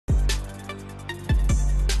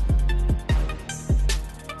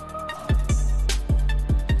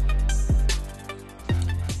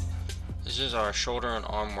is our shoulder and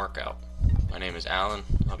arm workout. My name is Alan.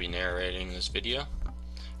 I'll be narrating this video.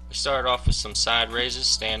 We started off with some side raises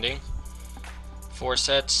standing. 4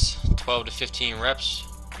 sets, 12 to 15 reps.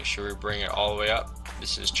 Make sure we bring it all the way up.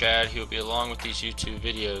 This is Chad. He'll be along with these YouTube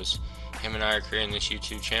videos. Him and I are creating this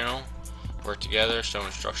YouTube channel. Work together, show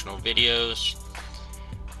instructional videos.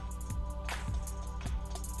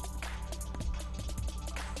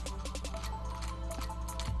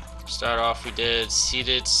 Start off, we did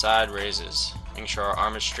seated side raises. Making sure our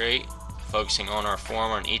arm is straight, focusing on our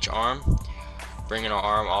form on each arm, bringing our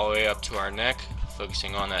arm all the way up to our neck,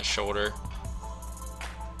 focusing on that shoulder.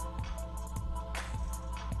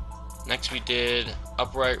 Next we did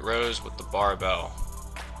upright rows with the barbell,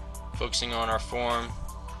 focusing on our form,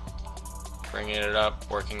 bringing it up,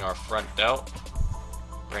 working our front delt,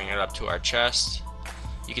 bringing it up to our chest.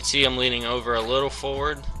 You can see I'm leaning over a little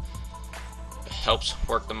forward. Helps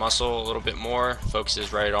work the muscle a little bit more,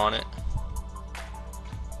 focuses right on it.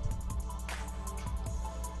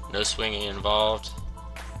 No swinging involved.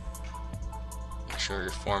 Make sure your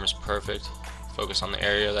form is perfect. Focus on the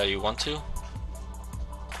area that you want to.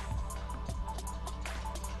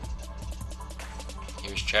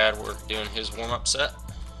 Here's Chad doing his warm-up set.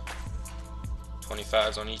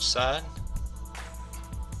 25s on each side.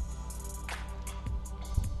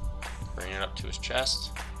 Bring it up to his chest.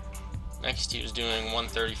 Next he was doing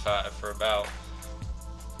 135 for about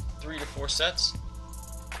 3 to 4 sets.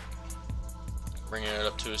 Bringing it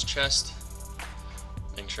up to his chest.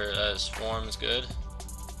 Make sure that his form is good.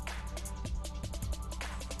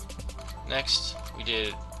 Next we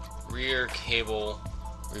did rear cable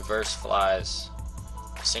reverse flies.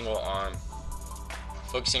 Single arm.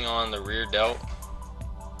 Focusing on the rear delt.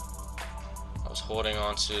 I was holding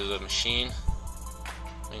onto the machine.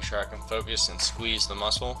 Make sure I can focus and squeeze the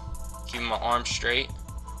muscle. Keeping my arm straight,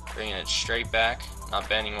 bringing it straight back, not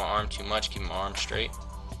bending my arm too much, keeping my arm straight.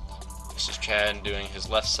 This is Chad doing his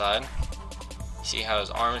left side. See how his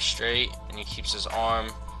arm is straight and he keeps his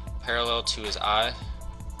arm parallel to his eye.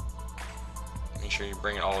 Make sure you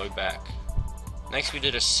bring it all the way back. Next we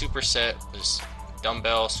did a superset with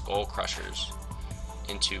dumbbell skull crushers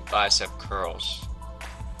into bicep curls.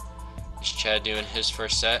 This is Chad doing his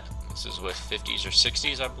first set. This is with 50s or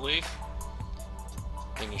 60s, I believe.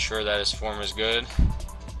 Making sure that his form is good,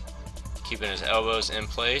 keeping his elbows in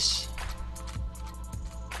place.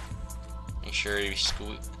 Make sure he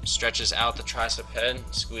stretches out the tricep head,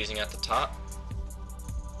 squeezing at the top.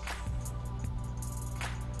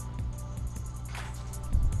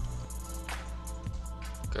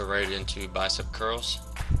 Go right into bicep curls,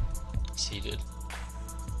 seated.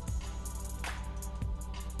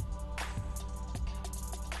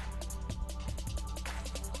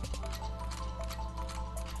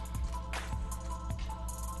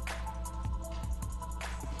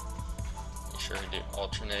 Make sure we do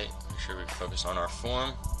alternate. Make sure we focus on our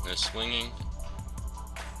form, no swinging.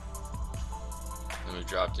 Then we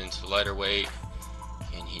dropped into lighter weight,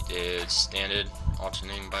 and he did standard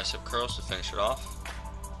alternating bicep curls to finish it off.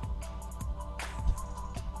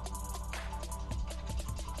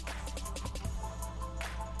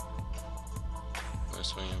 No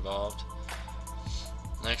swing involved.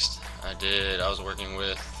 Next, I was working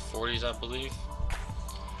with 40s, I believe.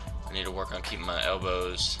 I need to work on keeping my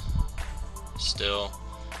elbows still.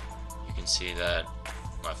 You can see that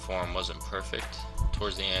my form wasn't perfect.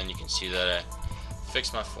 Towards the end you can see that I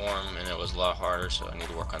fixed my form and it was a lot harder, so I need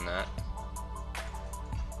to work on that.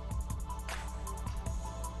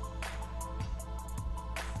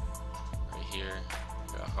 Right here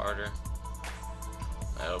got harder.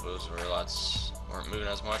 My elbows weren't moving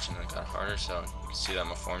as much, and it got harder, so you can see that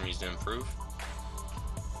my form needs to improve.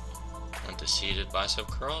 Went to seated bicep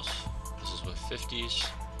curls. This is with 50s.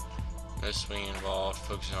 No swing involved,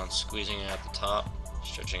 focusing on squeezing it at the top,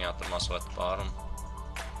 stretching out the muscle at the bottom.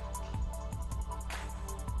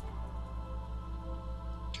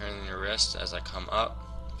 Turning your wrist as I come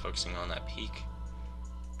up, focusing on that peak.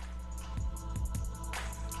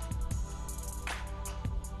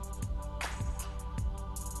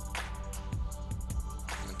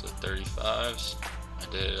 Into 35s.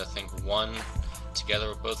 I did, I think, one together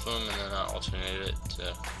with both of them, and then I alternated it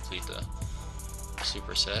to complete the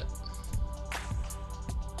superset.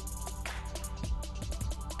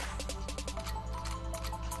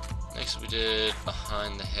 Next we did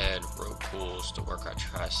behind the head rope pulls to work our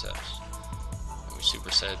triceps. And we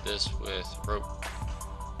superset this with rope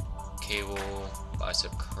cable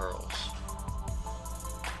bicep curls.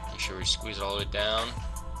 Make sure we squeeze it all the way down,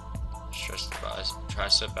 stretch the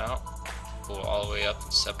tricep out, pull it all the way up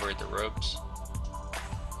and separate the ropes.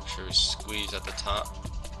 Make sure we squeeze at the top.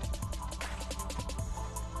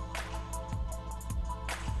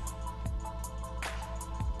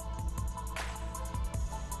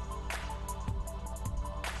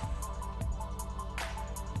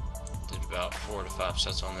 about 4 to 5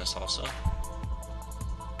 sets on this also.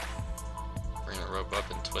 Bring the rope up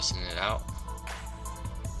and twisting it out.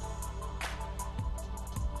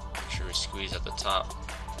 Make sure we squeeze at the top.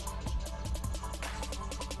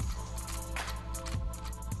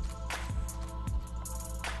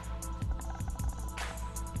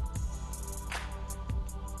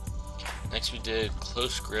 Next we did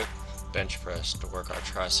close grip bench press to work our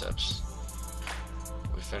triceps.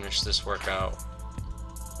 We finished this workout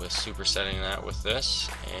with supersetting that with this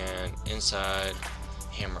and inside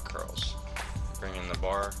hammer curls. Bringing the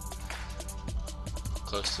bar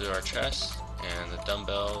close to our chest and the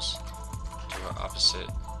dumbbells to our opposite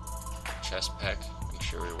chest pec. Make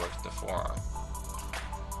sure we work the forearm.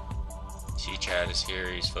 See Chad is here,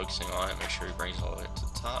 he's focusing on it. Make sure he brings all the way to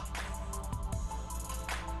the top.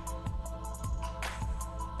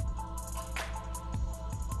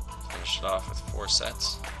 Finish it off with 4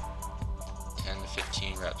 sets, 10 to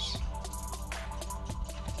 15 reps.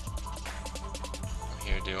 I'm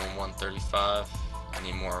here doing 135. I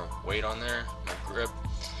need more weight on there. My grip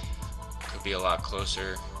could be a lot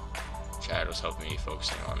closer. Chad was helping me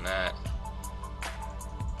focusing on that.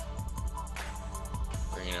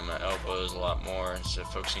 Bringing in my elbows a lot more instead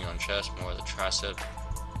of focusing on chest, more of the tricep.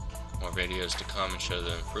 More videos to come and show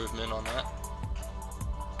the improvement on that.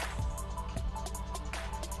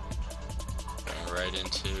 Right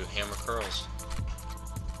into hammer curls.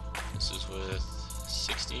 This is with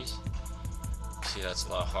 60s. See, that's a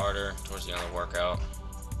lot harder towards the end of the workout.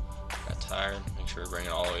 Got tired. Make sure we bring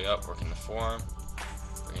it all the way up, working the forearm.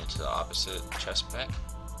 Bring it to the opposite chest pec.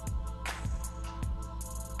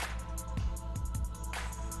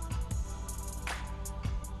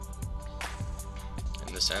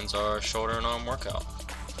 And this ends our shoulder and arm workout.